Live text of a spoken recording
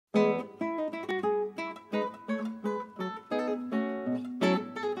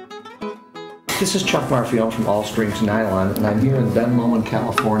This is Chuck Murphy. I'm from All Strings Nylon, and I'm here in Ben Lomond,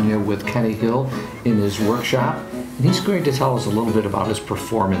 California with Kenny Hill in his workshop, and he's going to tell us a little bit about his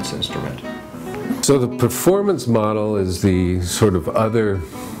performance instrument. So the performance model is the sort of other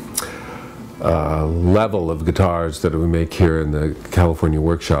level of guitars that we make here in the California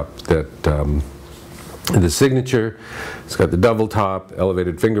workshop. That the signature, it's got the double top,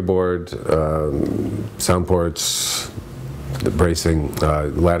 elevated fingerboard, sound ports, the bracing,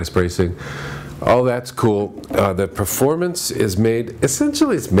 lattice bracing. All that's cool. The performance is made,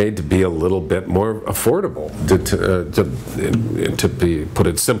 essentially it's made to be a little bit more affordable, to put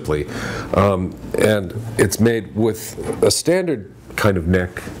it simply. And it's made with a standard kind of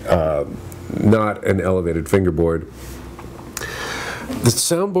neck, not an elevated fingerboard. The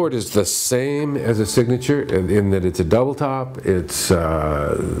soundboard is the same as a signature in that it's a double top, it's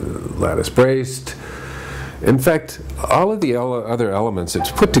lattice braced. In fact, all of the other elements, it's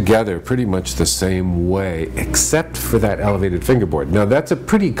put together pretty much the same way, except for that elevated fingerboard. Now that's a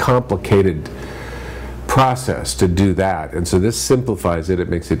pretty complicated process to do that, and so this simplifies it. It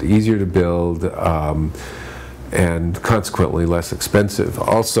makes it easier to build, and consequently less expensive.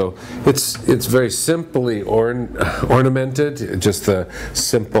 Also, it's very simply ornamented, just the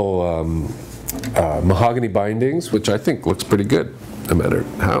simple mahogany bindings, which I think looks pretty good, no matter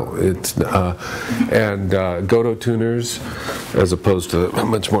how it's, and Goto tuners, as opposed to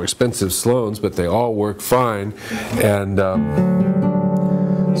much more expensive Sloans, but they all work fine, and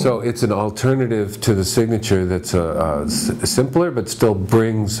so it's an alternative to the signature that's simpler, but still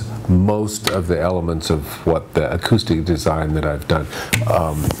brings most of the elements of what the acoustic design that I've done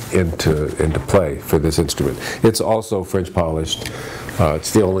into play for this instrument. It's also French polished.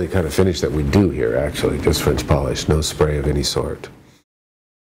 It's the only kind of finish that we do here, actually, just French polished, no spray of any sort.